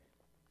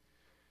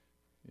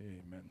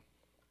Amen.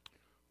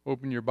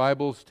 Open your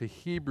Bibles to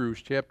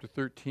Hebrews chapter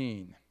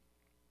 13.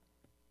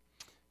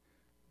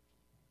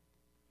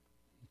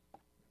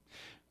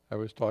 I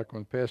was talking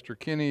with Pastor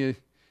Kinney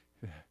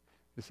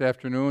this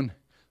afternoon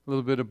a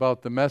little bit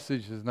about the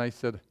messages, and I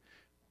said,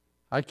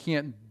 I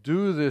can't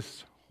do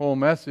this whole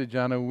message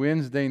on a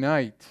Wednesday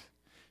night.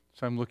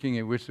 So I'm looking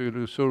at which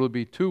it'll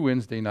be 2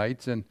 Wednesday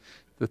nights, and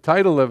the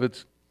title of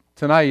it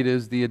tonight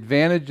is The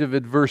Advantage of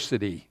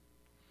Adversity.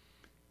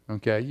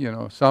 Okay, you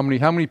know, how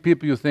many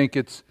people you think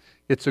it's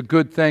a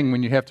good thing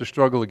when you have to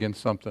struggle against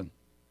something?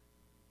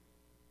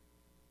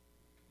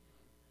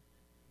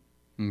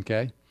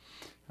 Okay,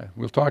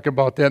 we'll talk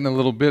about that in a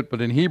little bit,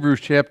 but in Hebrews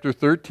chapter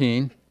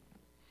 13,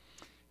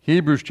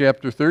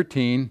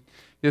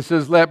 it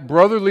says, "Let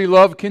brotherly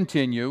love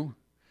continue.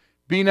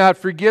 Be not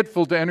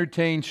forgetful to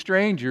entertain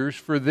strangers,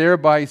 for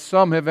thereby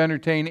some have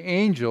entertained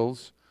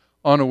angels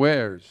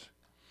unawares.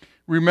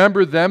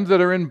 Remember them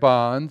that are in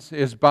bonds,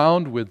 as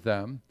bound with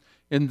them,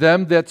 and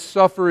them that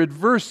suffer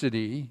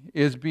adversity,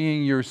 as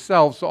being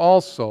yourselves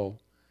also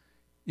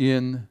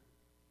in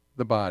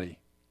the body."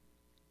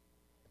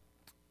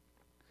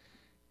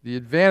 The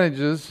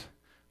advantages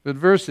of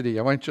adversity.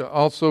 I want you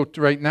also to,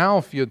 right now,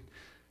 if you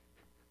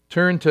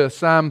turn to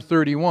Psalm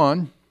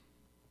 31.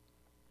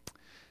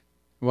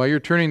 While you're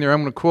turning there,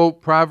 I'm going to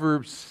quote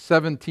Proverbs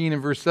 17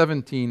 and verse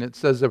 17. It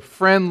says, "A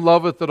friend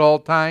loveth at all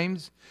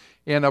times,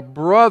 and a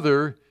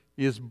brother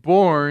is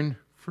born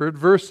for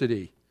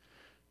adversity."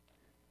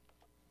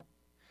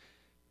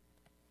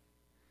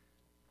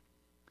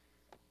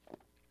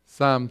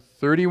 Psalm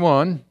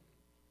 31,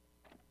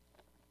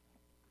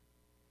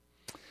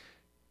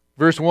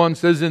 verse 1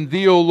 says, "In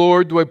thee, O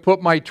Lord, do I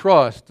put my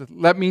trust.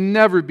 Let me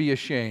never be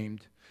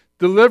ashamed.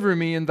 Deliver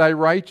me in thy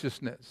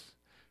righteousness.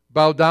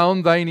 Bow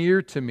down thine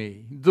ear to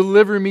me.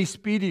 Deliver me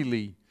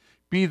speedily.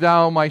 Be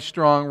thou my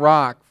strong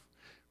rock,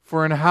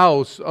 for an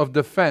house of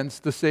defense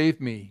to save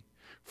me.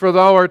 For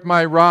thou art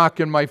my rock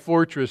and my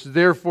fortress.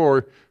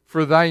 Therefore,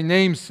 for thy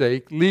name's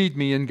sake, lead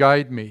me and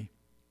guide me.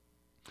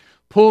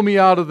 Pull me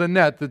out of the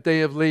net that they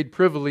have laid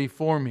privily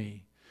for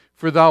me,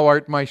 for thou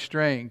art my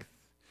strength.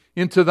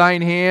 Into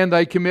thine hand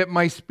I commit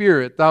my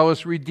spirit. Thou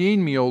hast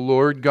redeemed me, O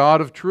Lord,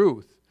 God of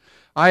truth.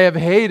 I have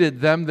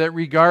hated them that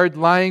regard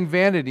lying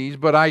vanities,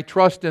 but I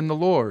trust in the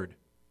Lord.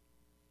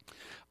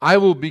 I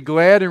will be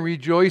glad and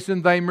rejoice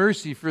in thy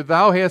mercy, for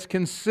thou hast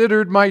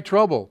considered my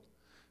trouble.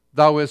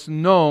 Thou hast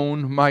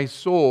known my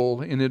soul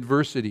in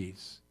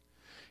adversities,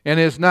 and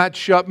hast not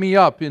shut me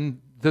up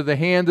into the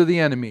hand of the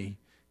enemy.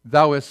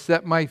 Thou hast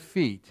set my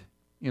feet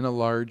in a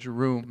large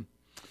room."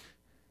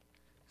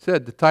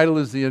 Said the title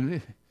is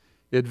The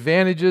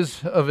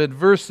Advantages of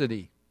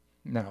Adversity.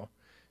 Now,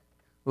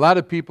 a lot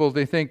of people,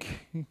 they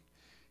think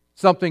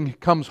something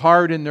comes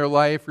hard in their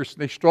life, or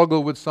they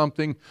struggle with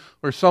something,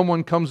 or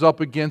someone comes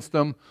up against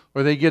them,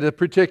 or they get a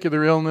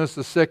particular illness,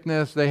 a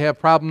sickness, they have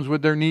problems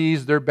with their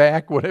knees, their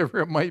back, whatever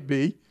it might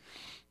be.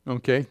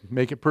 Okay,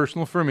 make it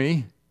personal for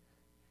me.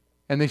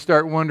 And they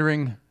start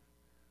wondering,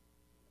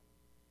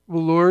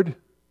 well, Lord,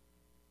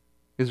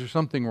 is there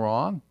something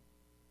wrong?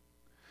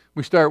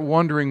 We start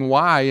wondering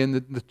why, and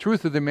the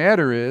truth of the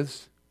matter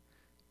is,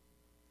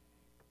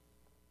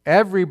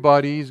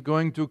 everybody's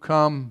going to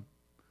come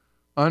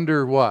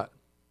under what?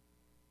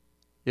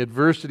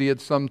 Adversity at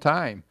some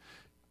time.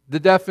 The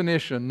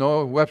definition,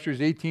 Noah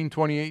Webster's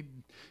 1828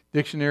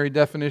 dictionary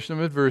definition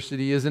of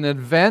adversity, is an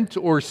event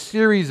or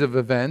series of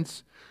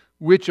events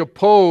which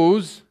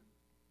oppose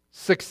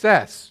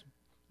success.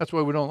 That's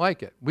why we don't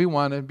like it. We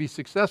want to be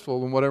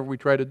successful in whatever we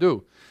try to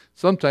do.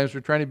 Sometimes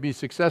we're trying to be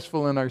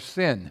successful in our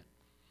sin.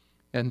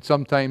 And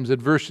sometimes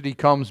adversity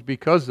comes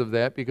because of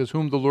that, because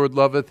whom the Lord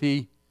loveth,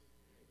 he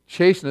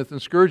chasteneth, and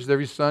scourgeth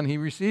every son he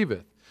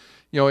receiveth.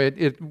 You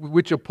know,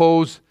 which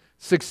oppose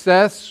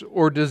success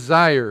or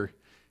desire.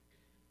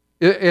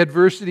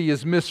 Adversity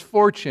is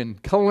misfortune,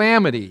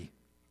 calamity,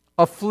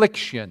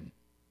 affliction,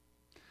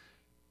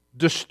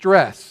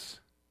 distress.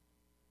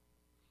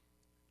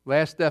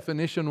 Last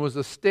definition was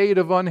a state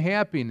of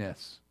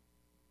unhappiness.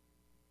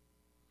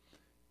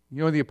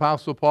 You know the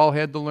Apostle Paul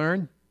had to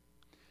learn?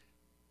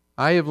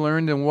 I have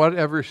learned in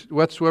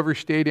whatsoever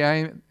state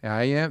I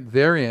am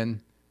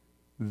therein,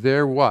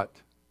 there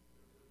what?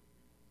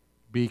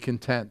 Be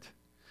content.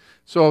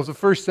 So the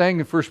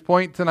first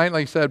point tonight,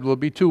 like I said, will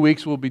be 2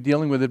 weeks. We'll be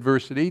dealing with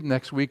adversity.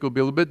 Next week will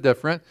be a little bit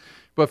different.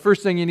 But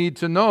first thing you need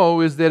to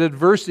know is that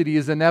adversity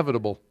is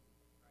inevitable.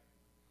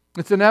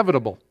 It's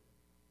inevitable.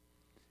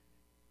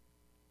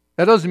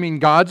 That doesn't mean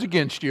God's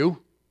against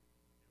you.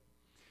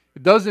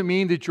 It doesn't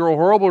mean that you're a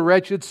horrible,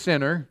 wretched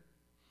sinner.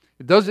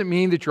 It doesn't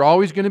mean that you're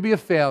always going to be a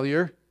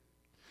failure.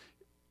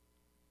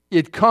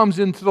 It comes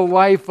into the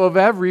life of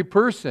every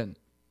person.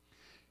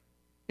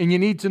 And you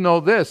need to know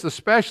this,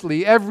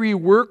 especially every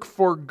work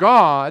for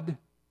God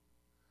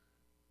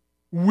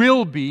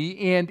will be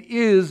and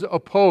is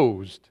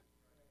opposed.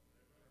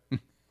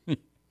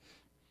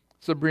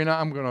 Sabrina,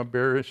 I'm going to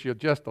embarrass you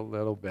just a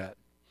little bit.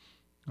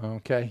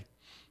 Okay?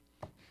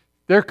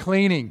 They're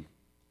cleaning.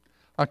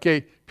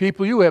 Okay,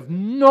 people, you have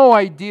no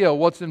idea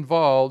what's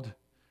involved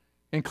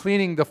and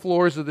cleaning the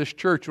floors of this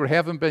church which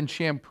haven't been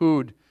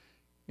shampooed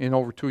in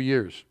over 2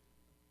 years.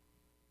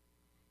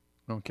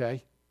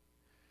 Okay?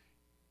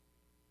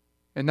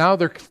 And now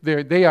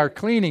they are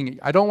cleaning.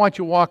 I don't want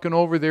you walking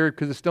over there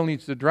because it still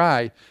needs to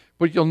dry.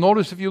 But you'll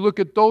notice if you look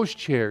at those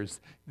chairs,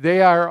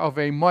 they are of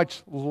a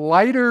much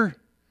lighter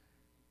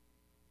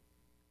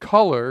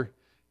color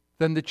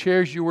than the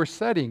chairs you were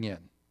sitting in.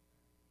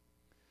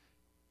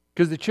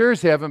 Because the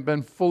chairs haven't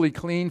been fully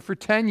cleaned for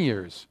 10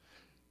 years.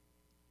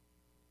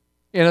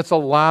 And it's a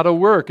lot of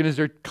work. And as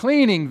they're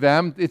cleaning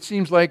them, it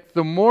seems like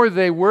the more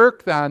they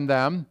worked on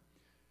them,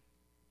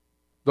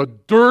 the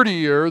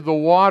dirtier the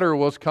water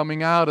was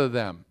coming out of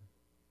them.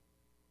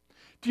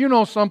 Do you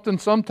know something?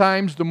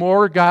 Sometimes the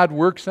more God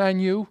works on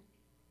you,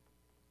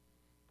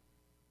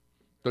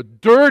 the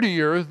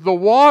dirtier the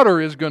water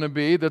is going to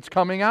be that's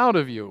coming out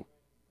of you.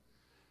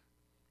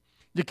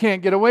 You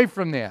can't get away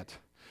from that.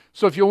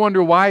 So if you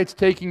wonder why it's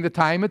taking the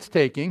time it's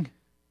taking,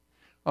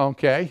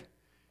 okay,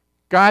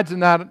 God's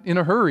not in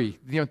a hurry.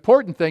 The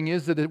important thing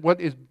is that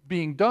what is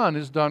being done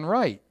is done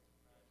right.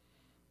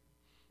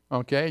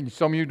 Okay, and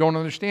some of you don't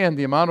understand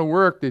the amount of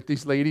work that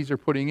these ladies are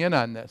putting in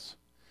on this.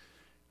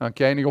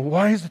 Okay, and you go,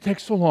 why does it take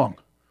so long?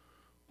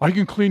 I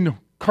can clean the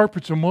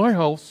carpets in my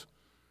house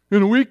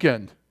in a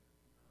weekend.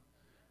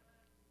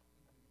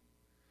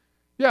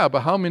 Yeah,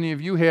 but how many of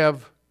you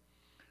have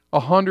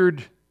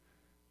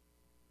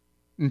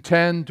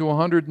 110 to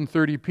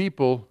 130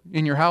 people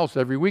in your house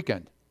every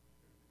weekend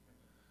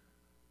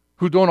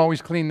who don't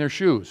always clean their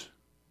shoes?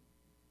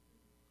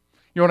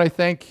 You know what I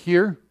think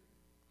here?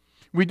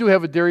 We do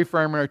have a dairy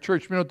farm in our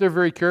church. You know, they're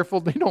very careful.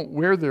 They don't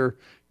wear their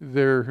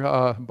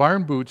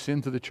barn boots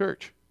into the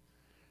church.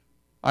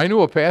 I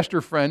knew a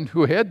pastor friend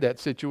who had that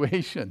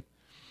situation.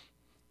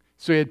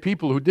 So he had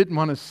people who didn't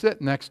want to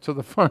sit next to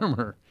the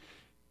farmer.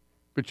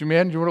 But you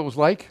imagine what it was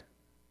like?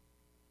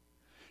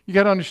 You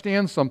got to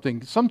understand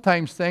something.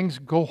 Sometimes things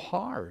go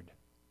hard.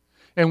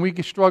 And we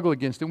struggle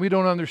against it. We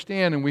don't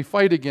understand and we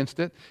fight against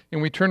it.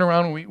 And we turn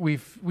around and we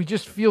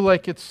just feel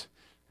like it's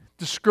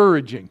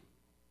discouraging.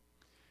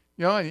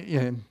 You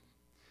know,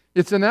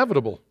 it's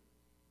inevitable.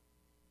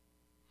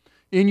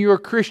 In your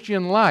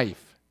Christian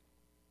life,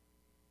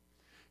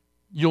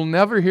 you'll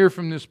never hear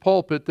from this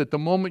pulpit that the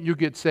moment you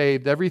get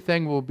saved,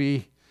 everything will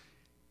be,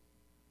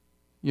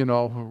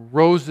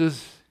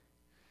 roses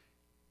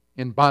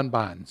and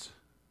bonbons.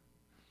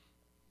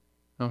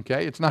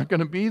 Okay? It's not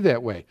going to be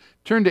that way.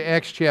 Turn to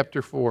Acts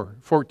chapter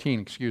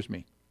 14.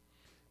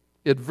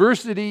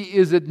 Adversity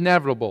is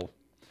inevitable.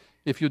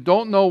 If you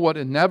don't know what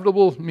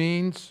inevitable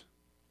means,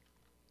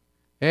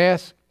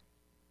 ask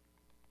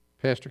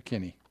Pastor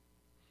Kinney.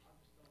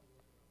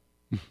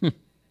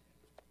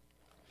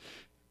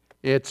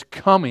 It's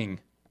coming.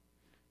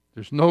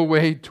 There's no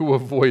way to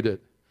avoid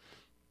it.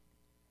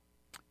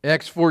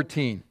 Acts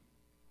 14.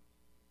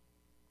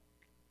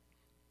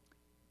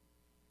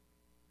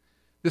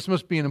 This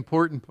must be an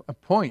important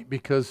point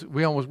because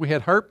we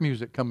had harp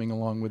music coming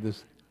along with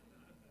this.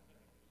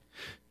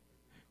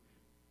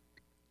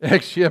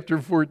 Acts chapter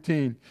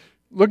 14.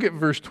 Look at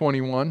verse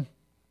 21.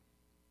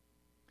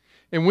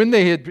 And when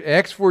they had,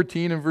 Acts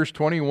 14 and verse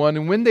 21,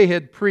 and when they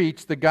had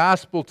preached the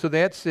gospel to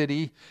that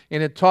city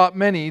and had taught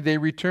many, they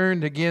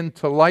returned again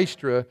to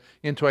Lystra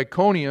and to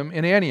Iconium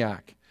and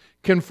Antioch,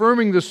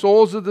 confirming the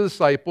souls of the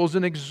disciples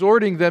and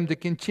exhorting them to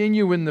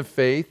continue in the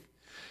faith,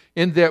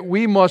 and that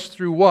we must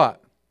through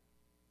what?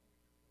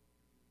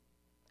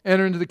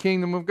 Enter into the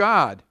kingdom of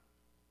God.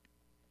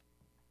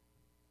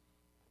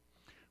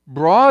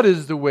 Broad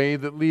is the way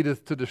that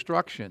leadeth to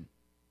destruction.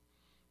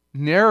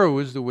 Narrow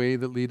is the way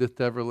that leadeth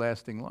to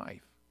everlasting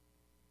life.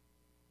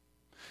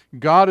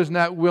 God is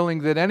not willing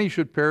that any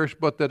should perish,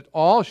 but that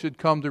all should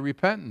come to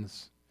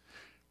repentance.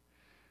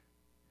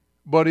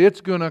 But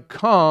it's going to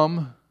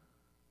come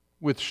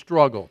with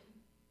struggle.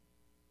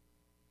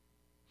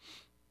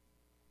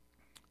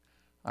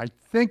 I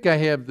think I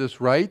have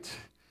this right,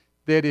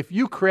 that if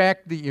you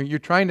crack you're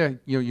trying to,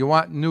 you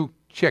want new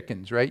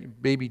chickens,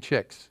 right? Baby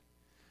chicks.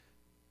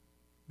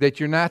 That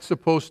you're not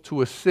supposed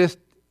to assist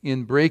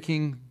in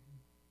breaking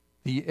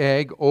the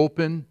egg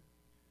open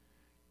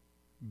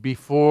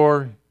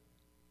before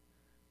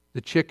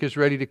the chick is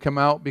ready to come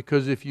out,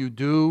 because if you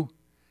do,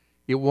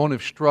 it won't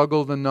have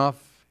struggled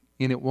enough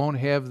and it won't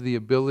have the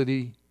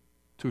ability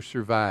to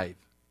survive.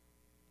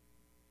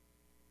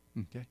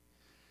 Okay?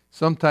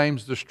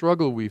 Sometimes the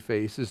struggle we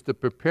face is to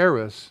prepare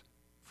us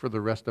for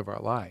the rest of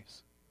our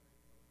lives.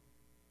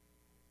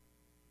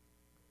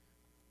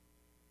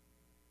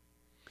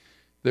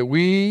 That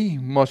we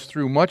must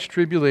through much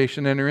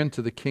tribulation enter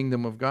into the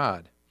kingdom of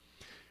God.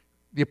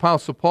 The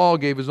Apostle Paul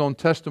gave his own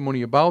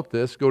testimony about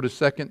this. Go to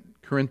 2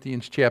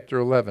 Corinthians chapter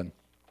 11.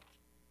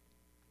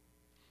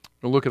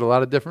 We'll look at a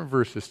lot of different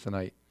verses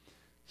tonight.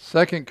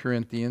 2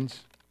 Corinthians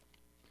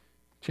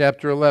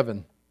chapter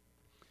 11,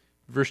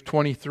 verse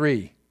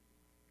 23.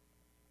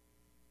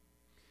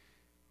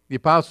 The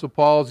Apostle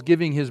Paul is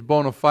giving his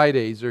bona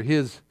fides, or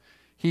he's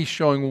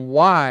showing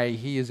why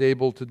he is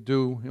able to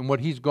do and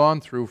what he's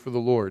gone through for the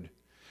Lord.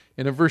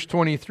 And in verse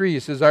 23,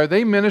 it says, Are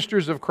they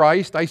ministers of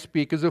Christ? I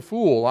speak as a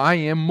fool. I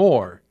am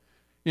more.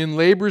 In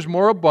labors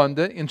more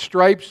abundant, in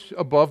stripes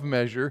above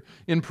measure,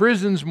 in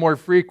prisons more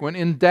frequent,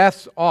 in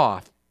deaths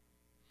oft.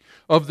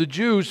 Of the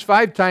Jews,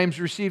 5 times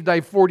received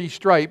I 40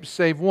 stripes,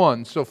 save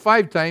one. So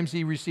 5 times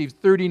he received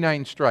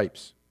 39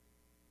 stripes.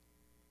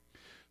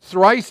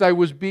 Thrice I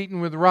was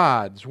beaten with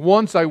rods.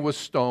 Once I was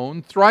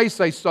stoned. Thrice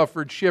I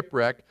suffered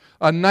shipwreck.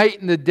 A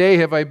night and a day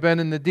have I been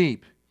in the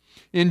deep.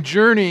 In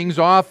journeyings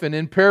often,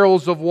 in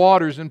perils of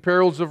waters, in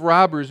perils of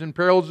robbers, in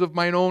perils of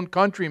mine own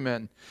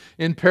countrymen,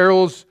 in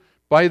perils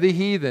by the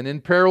heathen, in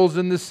perils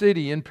in the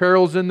city, in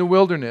perils in the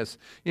wilderness,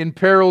 in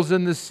perils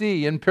in the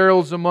sea, in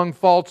perils among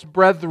false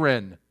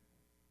brethren,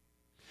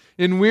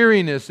 in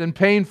weariness and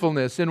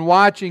painfulness, in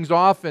watchings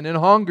often, in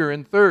hunger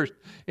and thirst,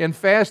 in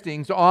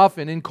fastings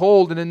often, in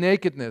cold and in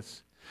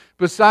nakedness.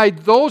 Beside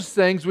those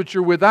things which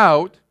are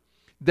without,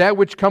 that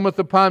which cometh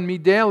upon me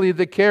daily,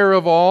 the care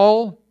of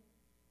all,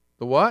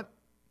 the what?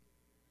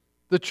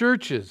 The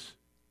churches.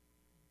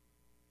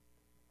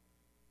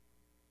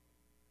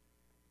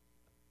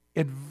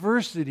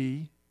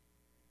 Adversity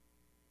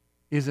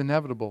is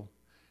inevitable.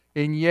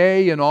 And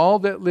yea, and all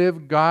that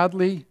live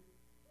godly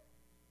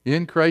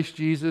in Christ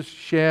Jesus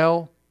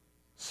shall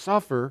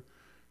suffer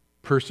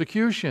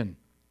persecution.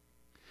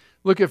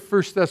 Look at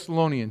 1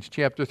 Thessalonians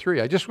chapter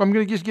 3. I'm going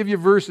to just give you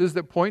verses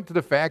that point to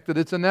the fact that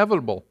it's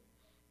inevitable.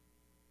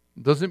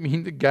 It doesn't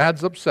mean that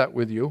God's upset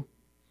with you.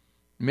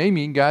 It may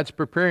mean God's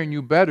preparing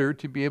you better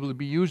to be able to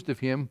be used of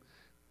Him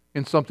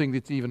in something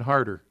that's even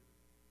harder.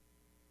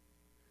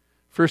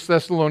 1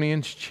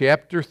 Thessalonians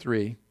chapter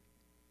 3.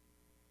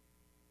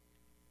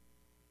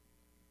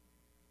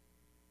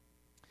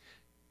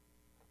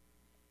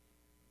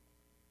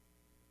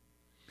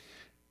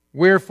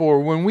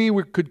 Wherefore, when we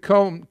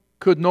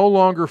could no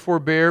longer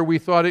forbear, we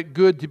thought it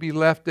good to be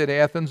left at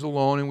Athens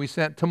alone, and we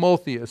sent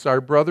Timotheus,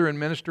 our brother and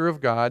minister of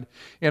God,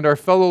 and our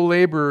fellow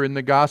laborer in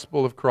the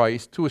gospel of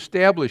Christ, to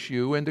establish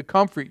you and to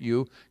comfort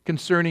you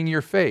concerning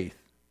your faith,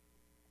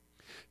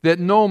 that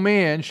no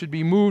man should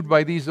be moved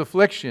by these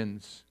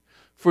afflictions.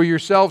 For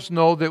yourselves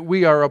know that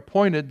we are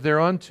appointed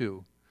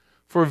thereunto.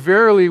 For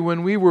verily,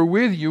 when we were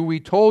with you, we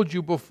told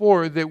you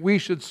before that we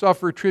should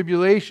suffer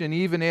tribulation,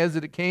 even as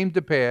it came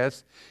to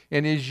pass,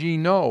 and as ye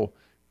know.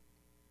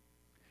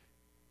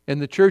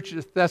 And the church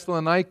of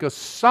Thessalonica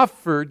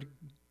suffered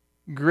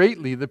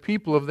greatly, the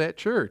people of that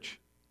church.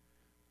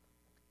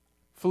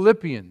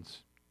 Philippians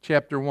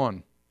chapter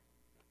 1.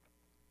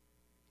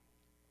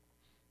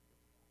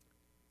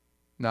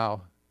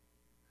 Now,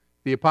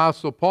 the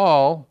Apostle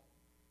Paul,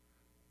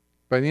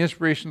 by the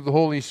inspiration of the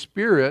Holy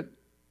Spirit,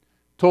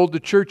 told the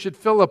church at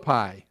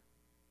Philippi.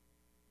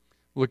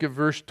 Look at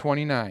verse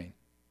 29.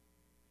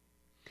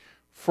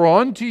 For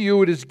unto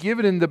you it is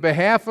given in the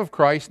behalf of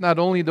Christ not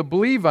only to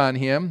believe on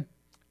Him,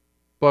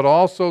 but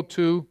also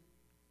to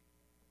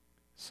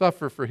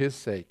suffer for His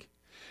sake,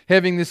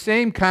 having the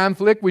same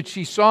conflict which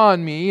ye saw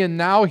in me, and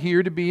now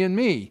here to be in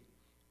me.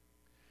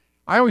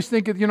 I always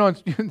think of,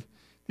 the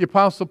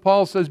Apostle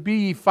Paul says, Be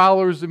ye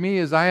followers of me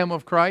as I am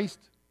of Christ.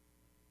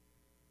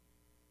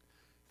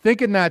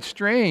 Think it not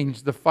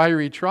strange the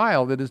fiery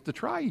trial that is to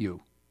try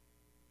you.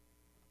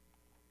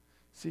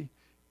 See,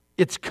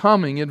 it's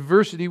coming.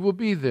 Adversity will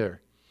be there.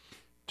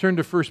 Turn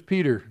to 1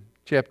 Peter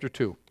chapter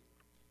 2.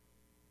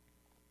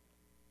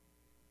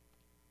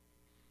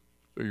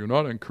 So you're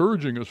not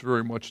encouraging us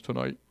very much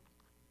tonight.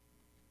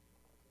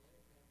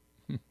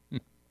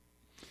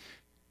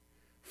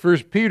 1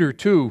 Peter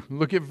 2,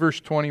 look at verse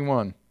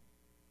 21.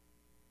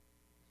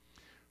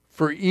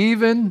 For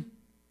even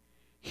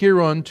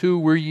hereunto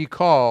were ye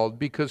called,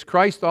 because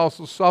Christ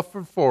also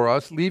suffered for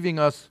us, leaving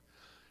us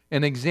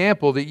an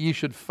example that ye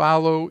should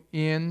follow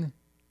in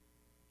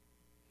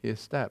His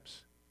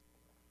steps.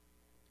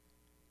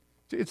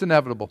 It's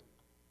inevitable.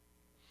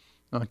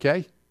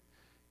 Okay?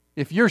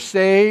 If you're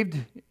saved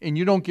and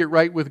you don't get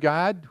right with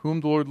God,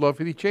 whom the Lord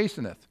loveth He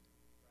chasteneth.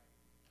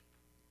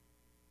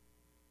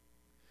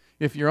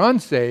 If you're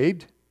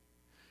unsaved,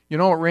 you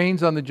know what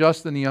rains on the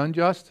just and the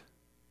unjust?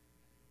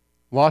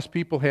 Lost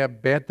people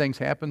have bad things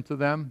happen to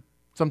them.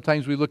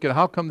 Sometimes we look at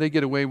how come they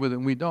get away with it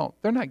and we don't.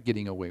 They're not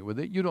getting away with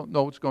it. You don't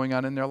know what's going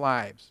on in their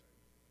lives.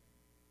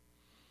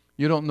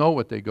 You don't know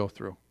what they go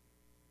through.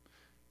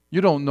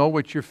 You don't know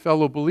what your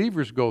fellow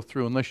believers go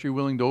through unless you're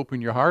willing to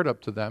open your heart up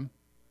to them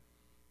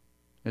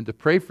and to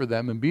pray for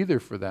them and be there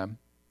for them.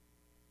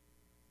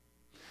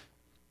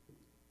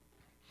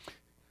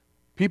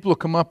 People will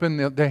come up and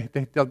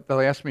they'll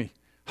ask me,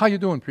 how you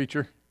doing,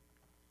 preacher?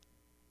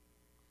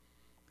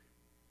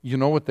 You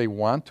know what they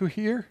want to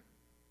hear?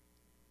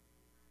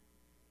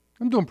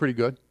 I'm doing pretty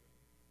good.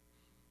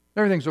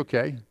 Everything's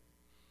okay.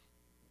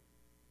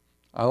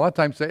 A lot of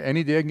times say,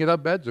 any day I can get out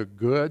of bed's a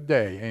good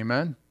day.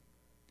 Amen?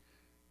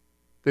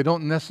 They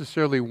don't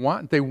necessarily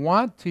they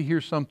want to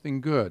hear something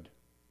good.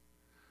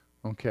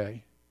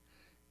 Okay?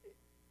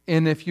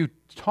 And if you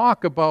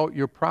talk about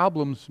your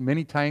problems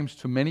many times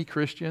to many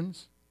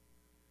Christians,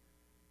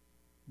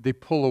 they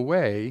pull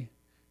away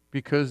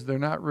because they're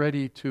not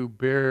ready to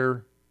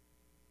bear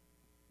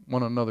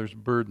one another's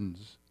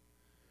burdens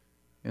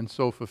and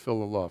so fulfill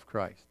the law of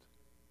Christ.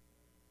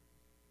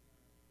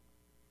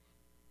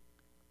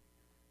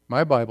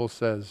 My Bible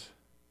says,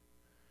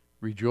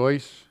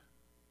 rejoice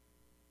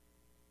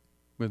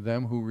with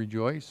them who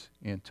rejoice,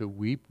 and to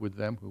weep with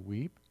them who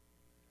weep.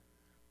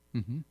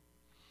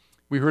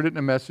 We heard it in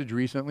a message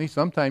recently.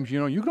 Sometimes,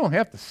 you don't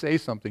have to say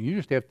something. You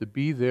just have to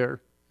be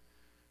there.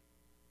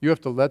 You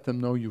have to let them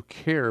know you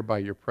care by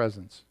your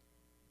presence.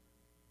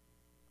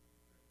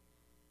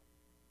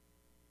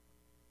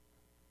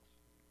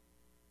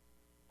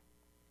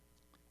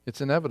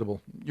 It's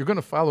inevitable. You're going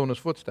to follow in his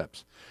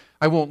footsteps.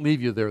 I won't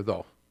leave you there,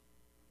 though.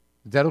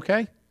 Is that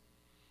okay?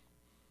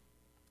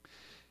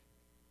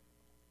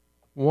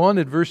 1,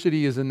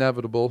 adversity is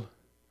inevitable.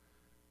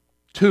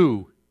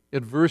 2,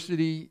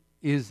 adversity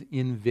is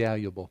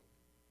invaluable.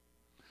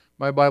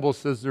 My Bible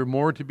says there's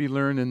more to be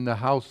learned in the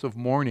house of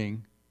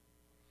mourning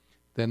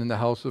than in the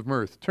house of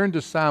mirth. Turn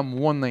to Psalm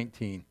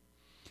 119.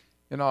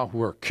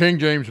 We're King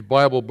James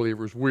Bible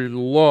believers. We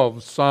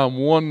love Psalm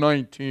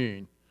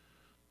 119.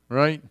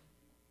 Right?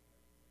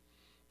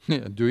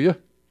 Yeah, do you?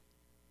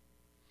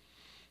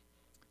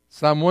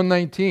 Psalm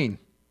 119.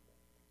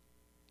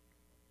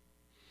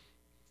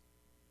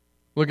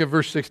 Look at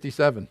verse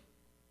 67.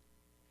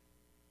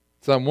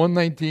 Psalm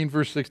 119,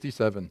 verse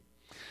 67.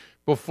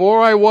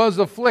 Before I was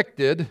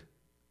afflicted,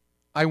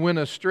 I went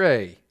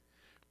astray,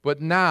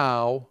 but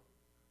now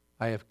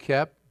I have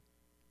kept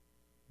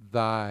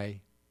thy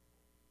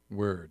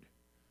word.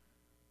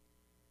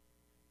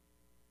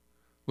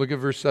 Look at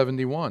verse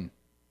 71.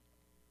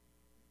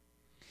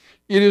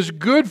 It is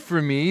good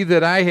for me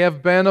that I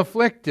have been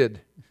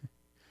afflicted,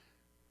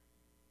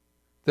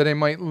 that I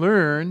might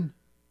learn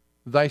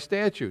thy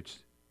statutes.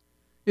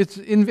 It's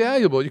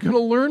invaluable. You're going to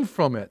learn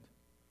from it.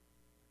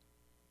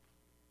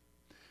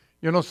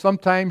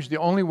 Sometimes the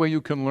only way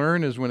you can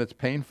learn is when it's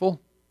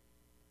painful.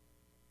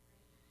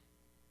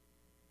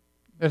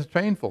 It's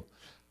painful.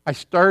 I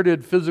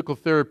started physical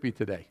therapy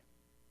today.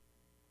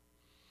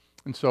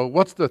 And so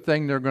what's the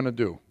thing they're going to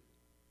do?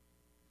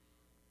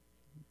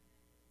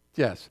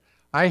 Yes.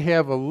 I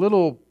have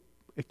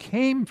it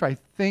came, I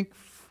think,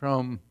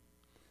 from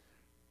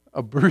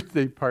a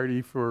birthday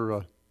party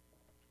for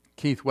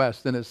Keith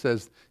West, and it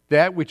says,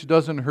 that which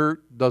doesn't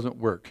hurt doesn't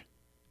work.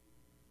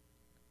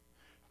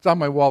 It's on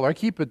my wall. I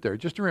keep it there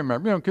just to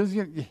remember, because,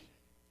 you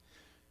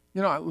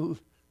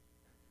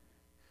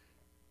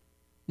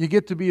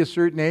get to be a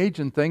certain age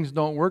and things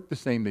don't work the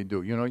same they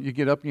do. You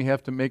get up and you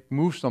have to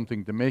move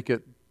something to make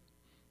it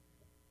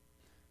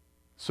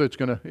so it's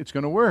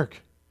gonna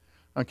work.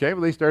 Okay,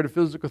 well, they started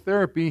physical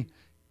therapy,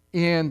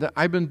 and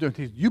I've been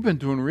doing, you've been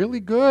doing really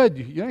good.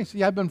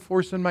 See, I've been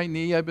forcing my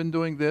knee, I've been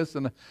doing this,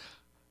 and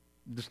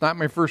it's not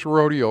my first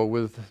rodeo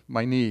with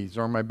my knees,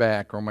 or my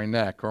back, or my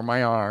neck, or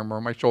my arm, or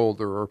my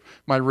shoulder, or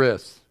my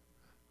wrist.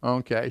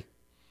 Okay,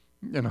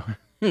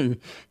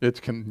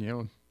 it's,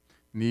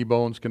 knee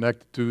bones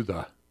connected to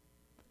the.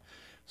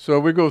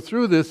 So we go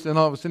through this, and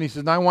all of a sudden he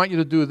says, now I want you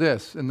to do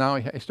this, and now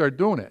I start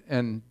doing it,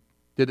 and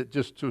did it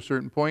just to a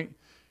certain point.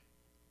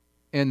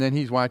 And then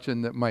he's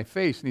watching my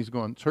face, and he's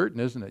going, it's hurting,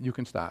 isn't it? You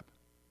can stop.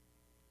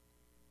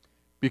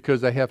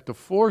 Because I have to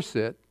force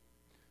it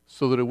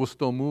so that it will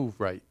still move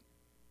right.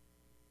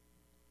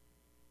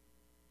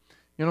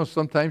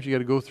 Sometimes you got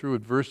to go through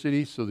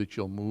adversity so that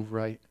you'll move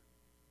right.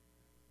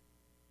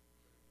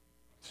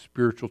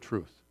 Spiritual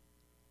truth.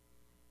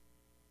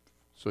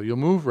 So you'll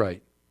move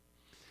right.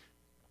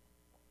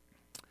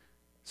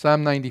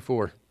 Psalm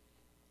 94.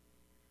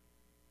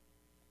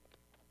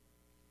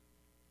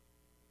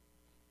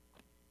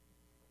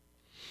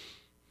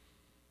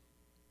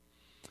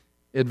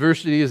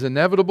 Adversity is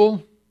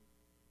inevitable.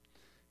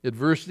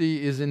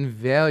 Adversity is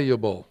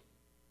invaluable.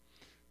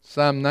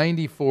 Psalm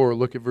 94,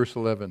 look at verse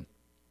 11.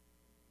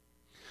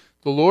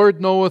 The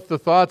Lord knoweth the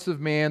thoughts of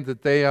man,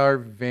 that they are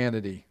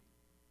vanity.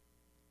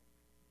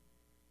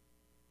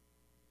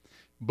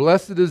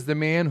 Blessed is the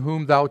man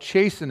whom thou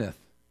chasteneth,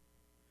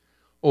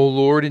 O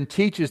Lord, and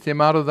teachest him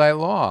out of thy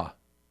law,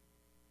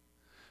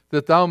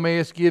 that thou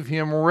mayest give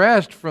him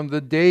rest from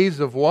the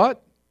days of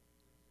what?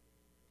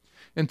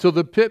 Until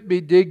the pit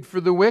be digged for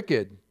the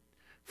wicked.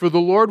 For the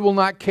Lord will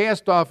not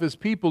cast off his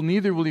people,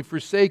 neither will he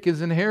forsake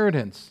his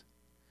inheritance.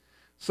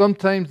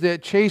 Sometimes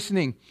that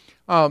chastening,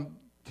 to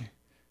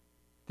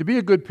be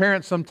a good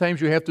parent,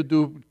 sometimes you have to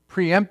do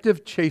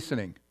preemptive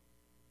chastening.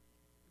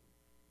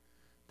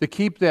 To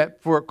keep that,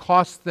 for it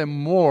costs them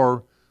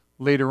more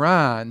later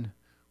on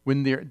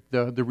when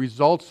the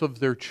results of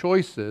their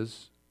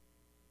choices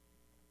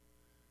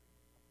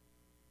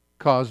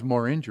cause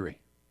more injury.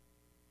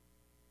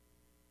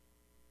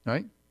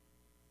 Right?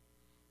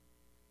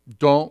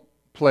 Don't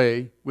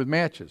play with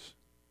matches.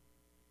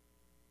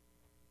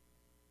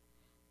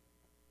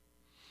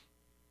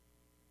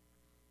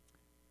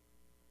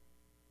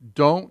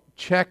 Don't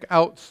check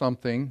out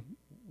something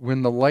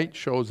when the light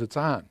shows it's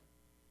on.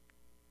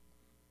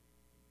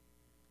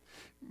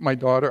 My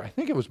daughter, I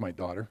think it was my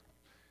daughter.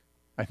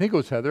 I think it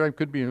was Heather. It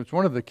could be, it was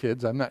one of the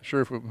kids. I'm not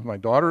sure if it was my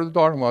daughter or the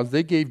daughter-in-laws.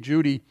 They gave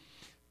Judy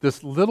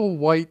this little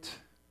white,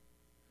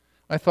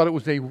 I thought it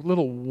was a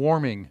little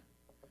warming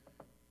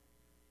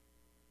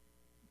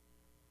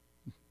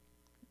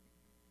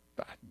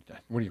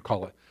what do you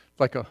call it? It's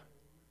like a,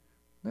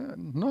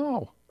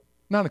 no,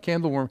 not a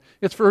candle warmer.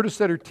 It's for her to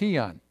set her tea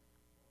on.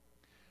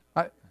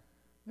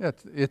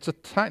 It's a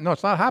tiny, no,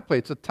 it's not a hot plate.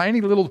 It's a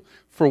tiny little,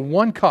 for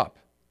one cup.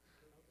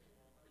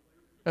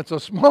 It's a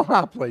small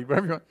hot plate.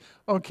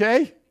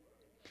 Okay?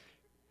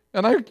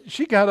 And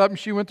she got up and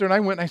she went there and I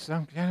went and I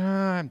said,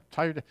 I'm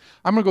tired.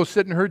 I'm going to go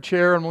sit in her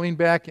chair and lean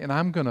back and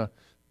I'm going to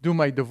do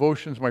my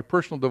devotions, my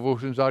personal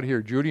devotions out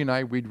here. Judy and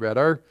I, we'd read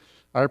our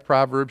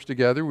Proverbs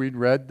together. We'd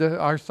read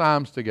our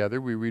Psalms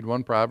together. We read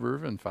one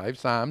Proverb and 5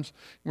 Psalms.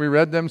 We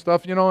read them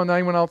stuff, and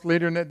I went out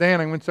later in that day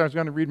and I was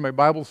going to read my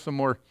Bible some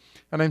more.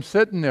 And I'm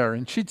sitting there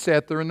and she'd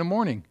sat there in the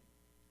morning.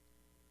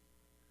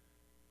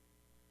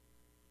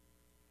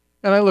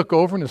 And I look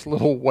over and this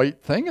little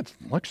white thing, it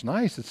looks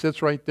nice. It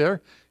sits right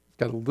there. It's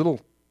got a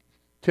little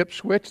tip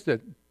switch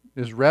that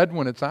is red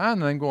when it's on.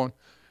 And I'm going,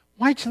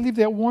 why'd you leave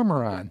that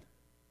warmer on?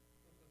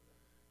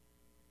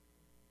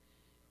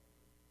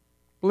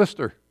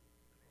 Blister.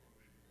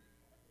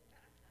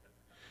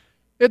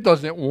 It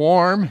doesn't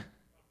warm.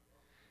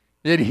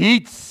 It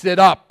heats it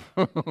up.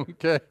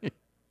 Okay. Do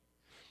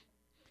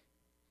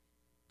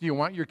you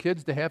want your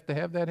kids to have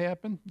that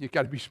happen? You've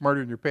got to be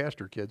smarter than your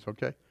pastor, kids,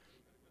 okay?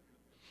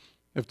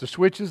 If the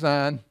switch is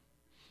on,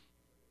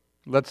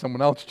 let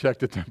someone else check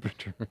the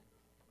temperature.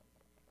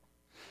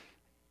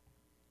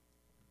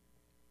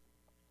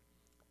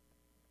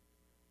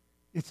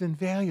 It's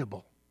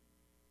invaluable.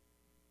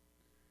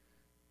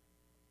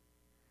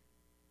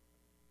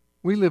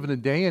 We live in a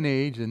day and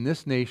age, in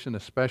this nation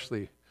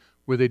especially,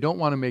 where they don't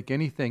want to make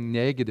anything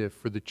negative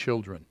for the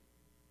children.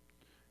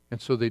 And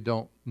so they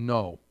don't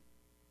know.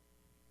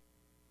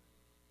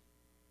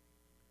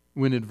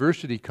 When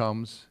adversity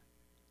comes,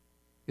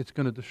 it's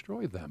going to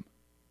destroy them.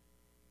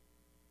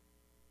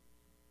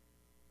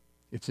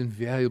 It's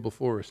invaluable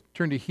for us.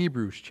 Turn to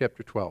Hebrews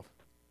chapter 12.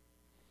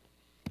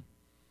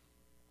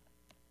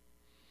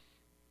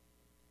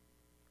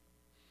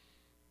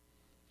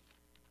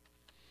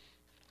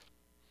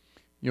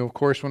 Of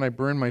course, when I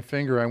burned my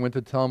finger, I went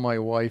to tell my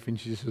wife, and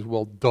she says,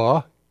 well,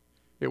 duh,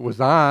 it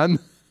was on.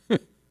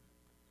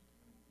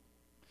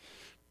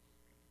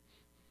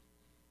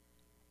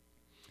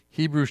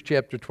 Hebrews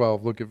chapter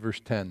 12, look at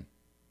verse 10.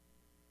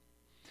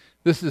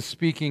 This is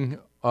speaking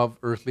of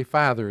earthly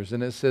fathers,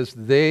 and it says,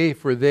 they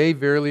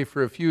verily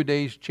for a few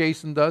days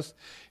chastened us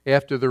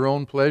after their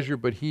own pleasure,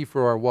 but he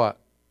for our what?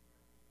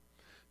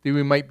 That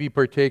we might be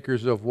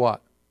partakers of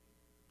what?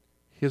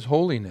 His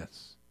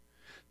holiness.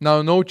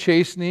 Now no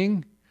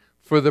chastening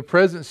for the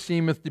present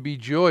seemeth to be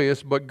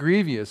joyous, but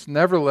grievous.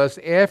 Nevertheless,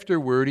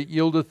 afterward it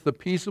yieldeth the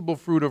peaceable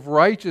fruit of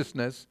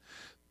righteousness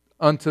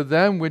unto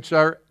them which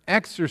are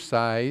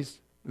exercised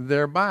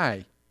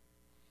thereby.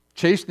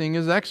 Chastening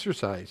is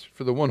exercise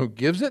for the one who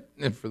gives it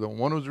and for the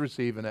one who's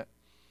receiving it.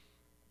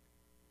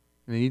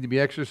 And they need to be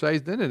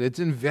exercised in it. It's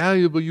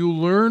invaluable. You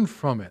learn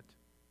from it.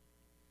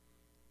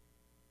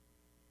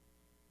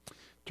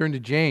 Turn to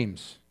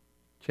James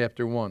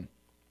chapter 1.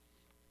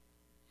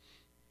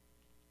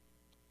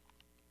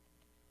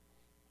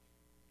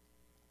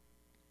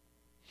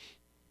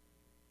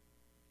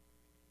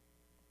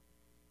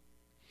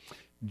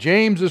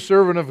 James, a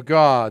servant of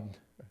God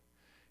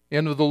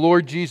and of the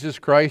Lord Jesus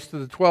Christ, to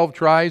the 12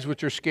 tribes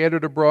which are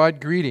scattered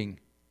abroad, greeting.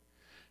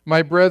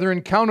 My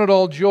brethren, count it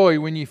all joy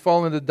when ye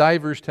fall into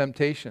divers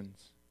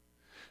temptations,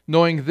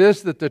 knowing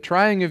this, that the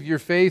trying of your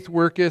faith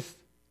worketh.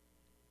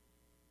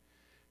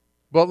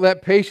 But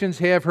let patience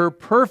have her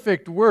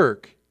perfect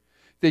work,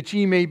 that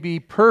ye may be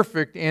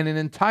perfect and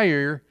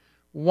entire,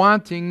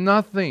 wanting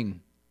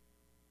nothing.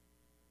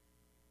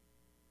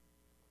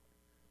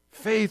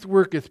 Faith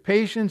worketh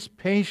patience.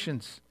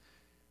 Patience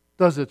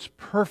does its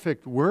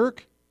perfect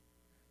work.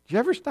 Did you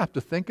ever stop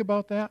to think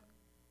about that?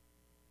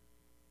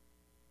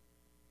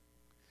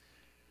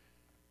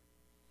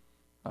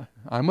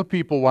 I'm a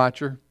people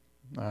watcher.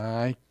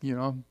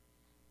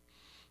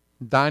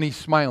 Donnie's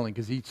smiling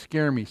because he'd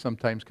scare me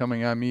sometimes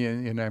coming on me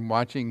and I'm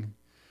watching.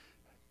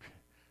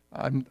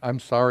 I'm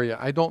sorry.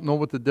 I don't know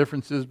what the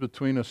difference is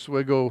between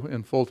Oswego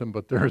and Fulton,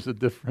 but there's a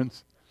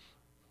difference.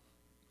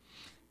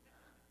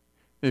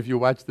 If you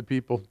watch the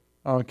people,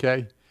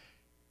 okay?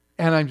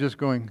 And I'm just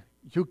going,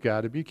 you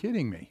got to be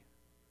kidding me.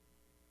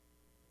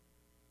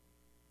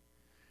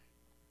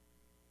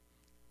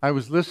 I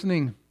was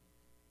listening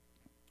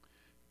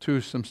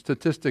to some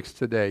statistics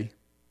today.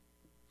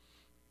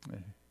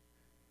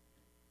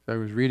 I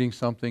was reading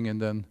something and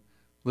then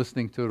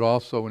listening to it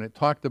also, and it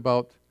talked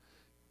about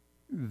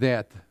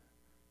that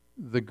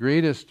the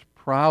greatest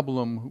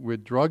problem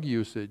with drug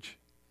usage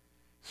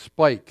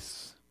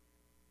spikes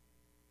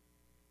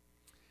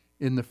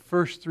in the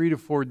first 3 to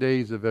 4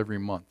 days of every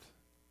month.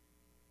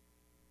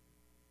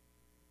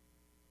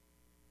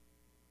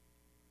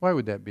 Why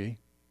would that be?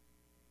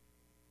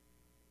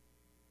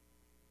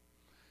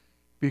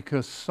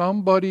 Because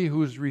somebody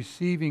who's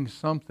receiving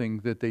something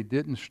that they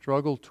didn't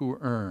struggle to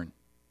earn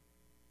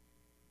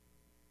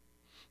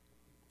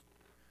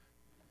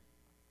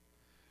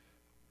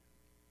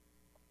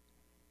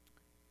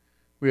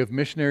We have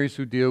missionaries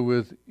who deal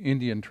with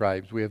Indian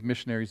tribes. We have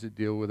missionaries that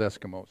deal with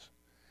Eskimos.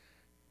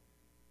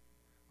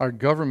 Our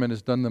government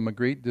has done them a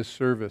great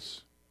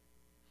disservice.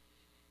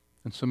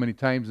 And so many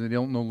times they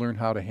don't learn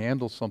how to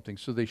handle something.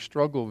 So they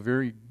struggle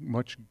very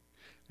much,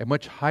 a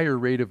much higher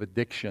rate of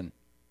addiction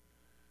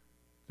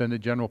than the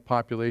general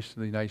population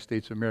of the United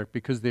States of America,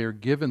 because they are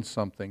given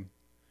something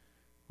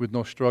with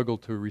no struggle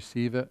to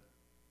receive it.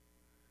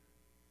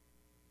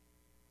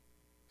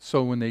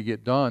 So when they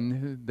get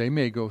done, they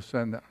may go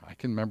send. I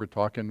can remember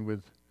talking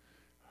with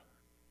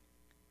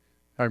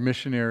our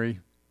missionary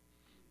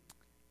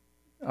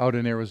out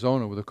in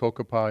Arizona with the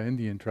Cocopah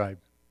Indian tribe.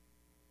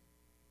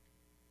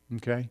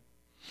 Okay?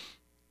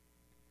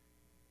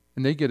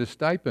 And they get a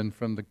stipend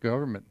from the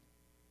government.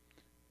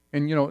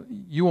 And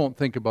you won't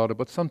think about it,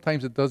 but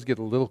sometimes it does get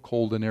a little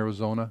cold in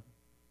Arizona,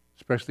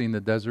 especially in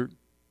the desert.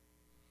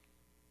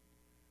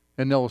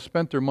 And they'll have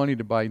spent their money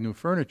to buy new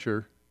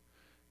furniture,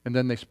 and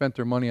then they spent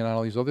their money on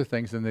all these other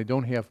things, and they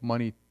don't have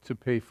money to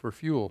pay for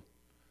fuel.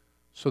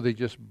 So they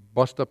just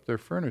bust up their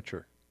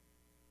furniture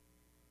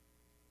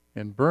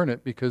and burn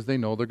it because they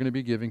know they're going to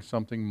be giving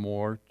something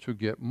more to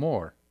get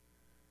more.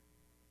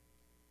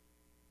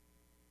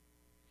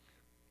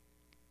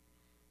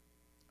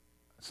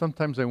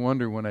 Sometimes I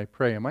wonder when I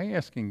pray, am I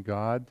asking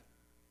God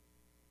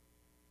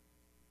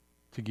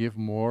to give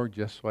more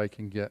just so I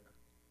can get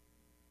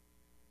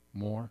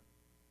more?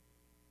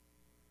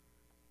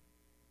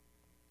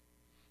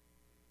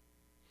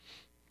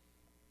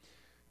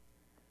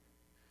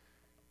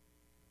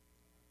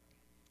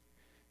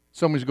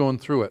 Someone's going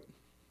through it.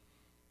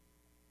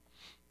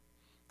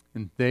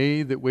 And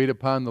they that wait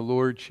upon the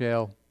Lord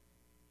shall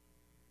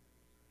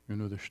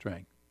renew their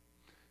strength.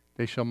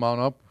 They shall mount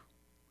up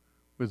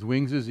with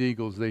wings as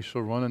eagles. They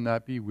shall run and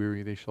not be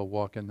weary. They shall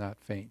walk and not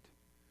faint.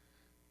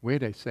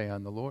 Wait, I say,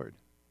 on the Lord.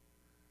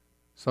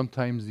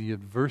 Sometimes the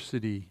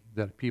adversity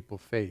that people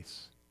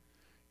face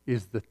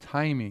is the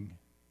timing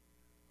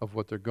of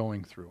what they're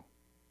going through.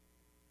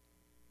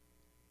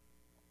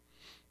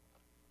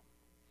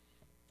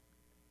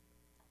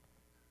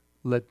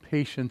 Let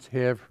patience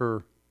have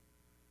her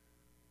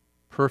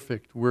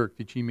perfect work,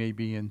 that ye may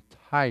be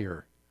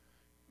entire,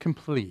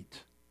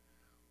 complete,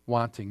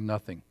 wanting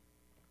nothing.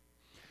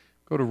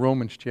 Go to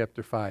Romans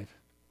chapter 5.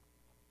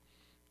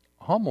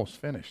 Almost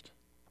finished.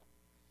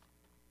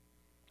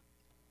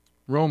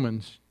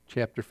 Romans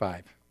chapter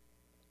 5.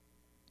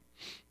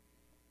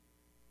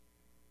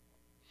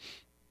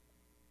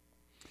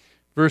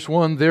 Verse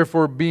 1,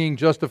 therefore being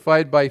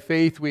justified by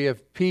faith, we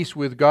have peace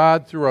with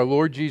God through our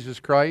Lord Jesus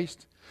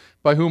Christ,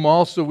 by whom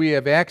also we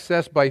have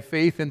access by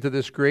faith into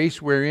this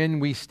grace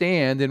wherein we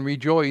stand and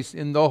rejoice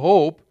in the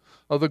hope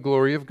of the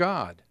glory of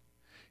God.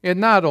 And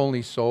not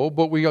only so,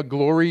 but we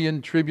glory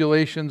in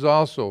tribulations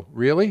also.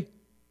 Really?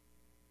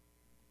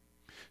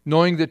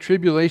 Knowing that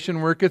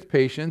tribulation worketh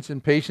patience,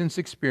 and patience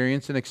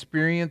experience, and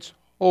experience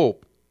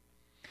hope.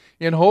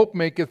 And hope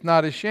maketh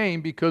not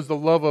ashamed, because the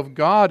love of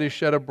God is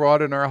shed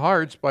abroad in our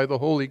hearts by the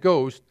Holy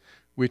Ghost,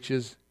 which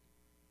is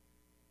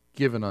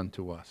given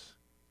unto us.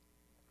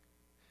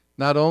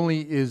 Not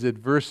only is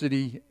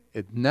adversity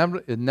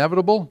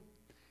inevitable,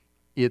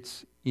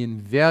 it's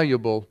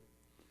invaluable.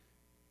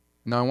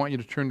 Now I want you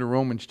to turn to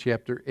Romans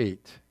chapter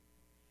 8.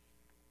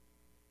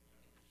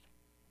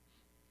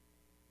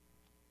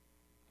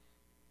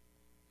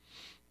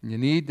 You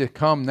need to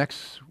come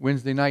next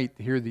Wednesday night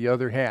to hear the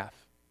other half,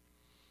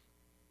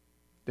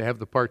 to have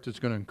the part that's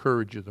going to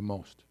encourage you the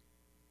most.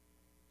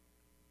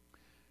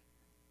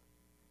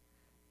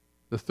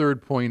 The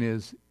third point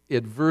is,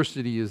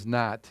 adversity is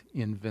not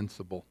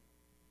invincible.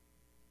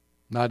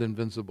 Not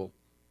invincible.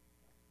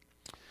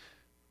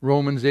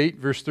 Romans 8,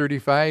 verse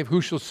 35,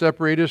 who shall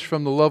separate us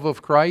from the love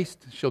of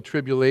Christ? Shall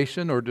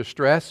tribulation, or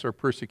distress, or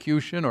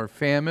persecution, or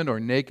famine,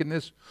 or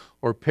nakedness,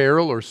 or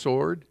peril, or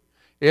sword?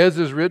 As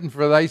is written,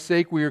 for thy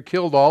sake we are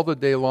killed all the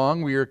day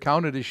long. We are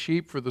counted as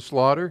sheep for the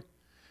slaughter.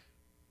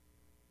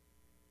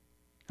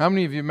 How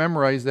many of you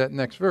memorized that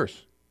next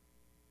verse?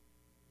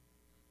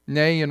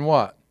 Nay, in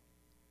what?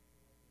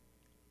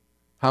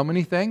 How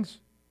many things?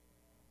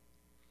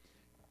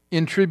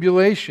 In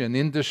tribulation,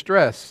 in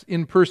distress,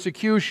 in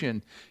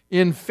persecution,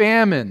 in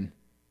famine,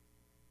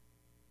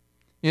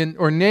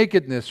 or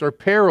nakedness, or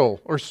peril,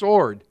 or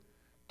sword,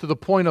 to the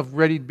point of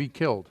ready to be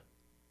killed.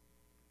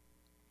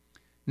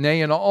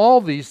 Nay, in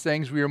all these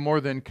things we are more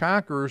than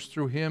conquerors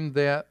through him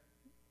that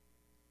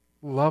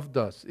loved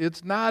us.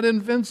 It's not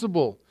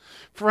invincible.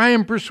 For I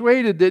am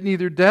persuaded that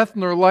neither death,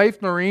 nor life,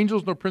 nor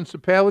angels, nor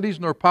principalities,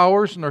 nor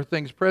powers, nor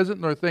things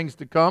present, nor things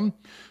to come,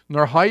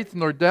 nor height,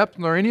 nor depth,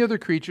 nor any other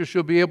creature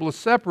shall be able to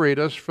separate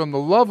us from the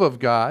love of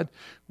God,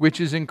 which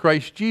is in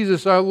Christ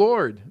Jesus our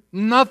Lord.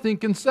 Nothing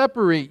can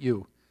separate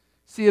you.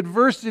 See,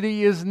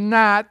 adversity is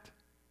not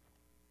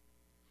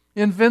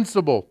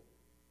invincible.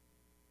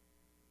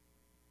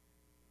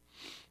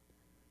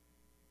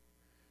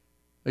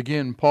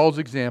 Again, Paul's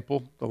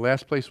example, the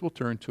last place we'll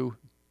turn to,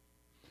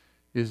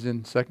 is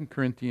in 2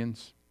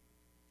 Corinthians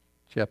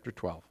chapter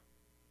 12.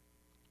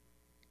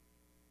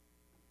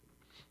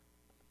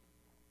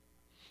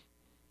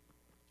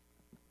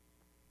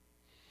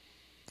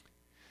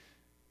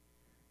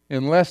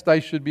 And lest I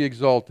should be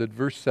exalted,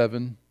 verse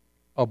 7,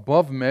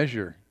 above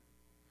measure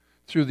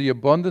Through the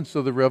abundance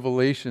of the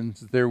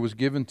revelations, there was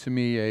given to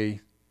me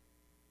a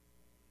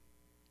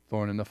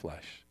thorn in the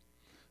flesh,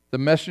 the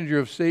messenger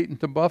of Satan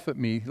to buffet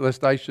me,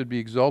 lest I should be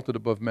exalted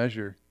above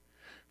measure.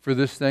 For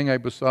this thing I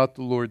besought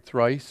the Lord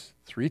thrice,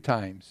 3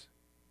 times,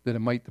 that it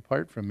might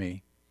depart from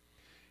me.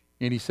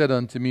 And he said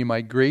unto me,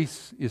 My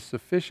grace is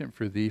sufficient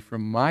for thee, for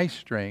my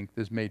strength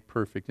is made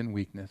perfect in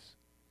weakness.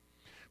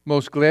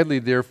 Most gladly,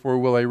 therefore,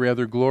 will I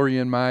rather glory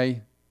in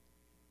my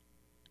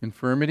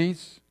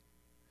infirmities,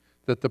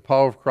 that the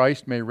power of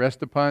Christ may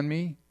rest upon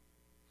me.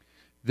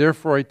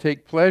 Therefore I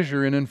take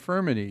pleasure in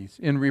infirmities,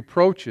 in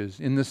reproaches,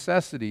 in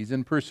necessities,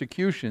 in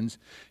persecutions,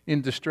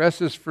 in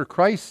distresses for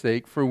Christ's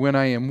sake, for when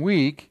I am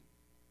weak,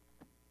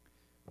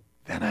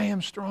 then I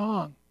am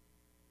strong.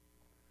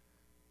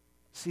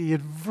 See,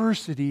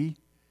 adversity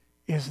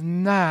is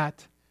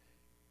not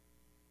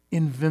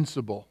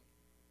invincible.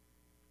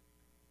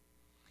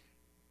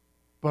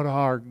 But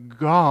our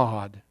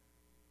God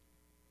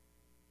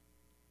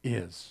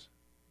is.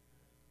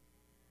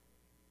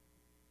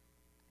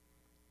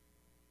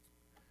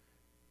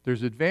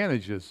 There's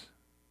advantages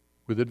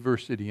with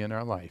adversity in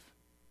our life.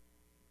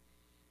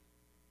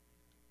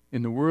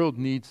 And the world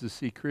needs to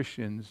see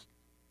Christians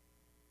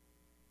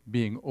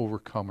being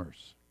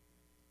overcomers,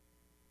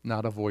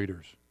 not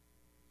avoiders,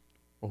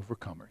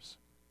 overcomers.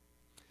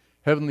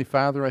 Heavenly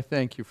Father, I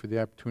thank you for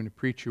the opportunity to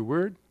preach your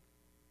word.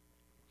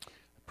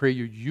 I pray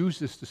you use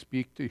this to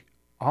speak to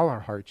all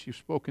our hearts. You've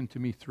spoken to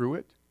me through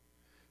it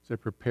as I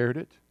prepared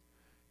it.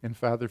 And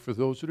Father, for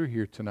those that are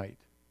here tonight,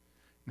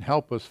 and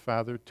help us,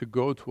 Father, to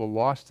go to a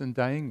lost and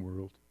dying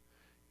world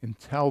and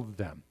tell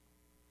them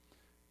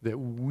that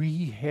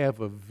we have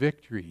a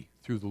victory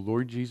through the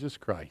Lord Jesus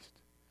Christ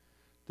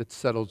that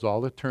settles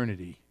all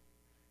eternity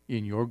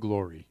in your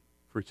glory.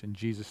 For it's in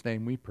Jesus'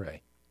 name we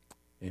pray.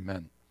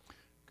 Amen.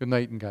 Good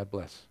night and God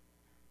bless.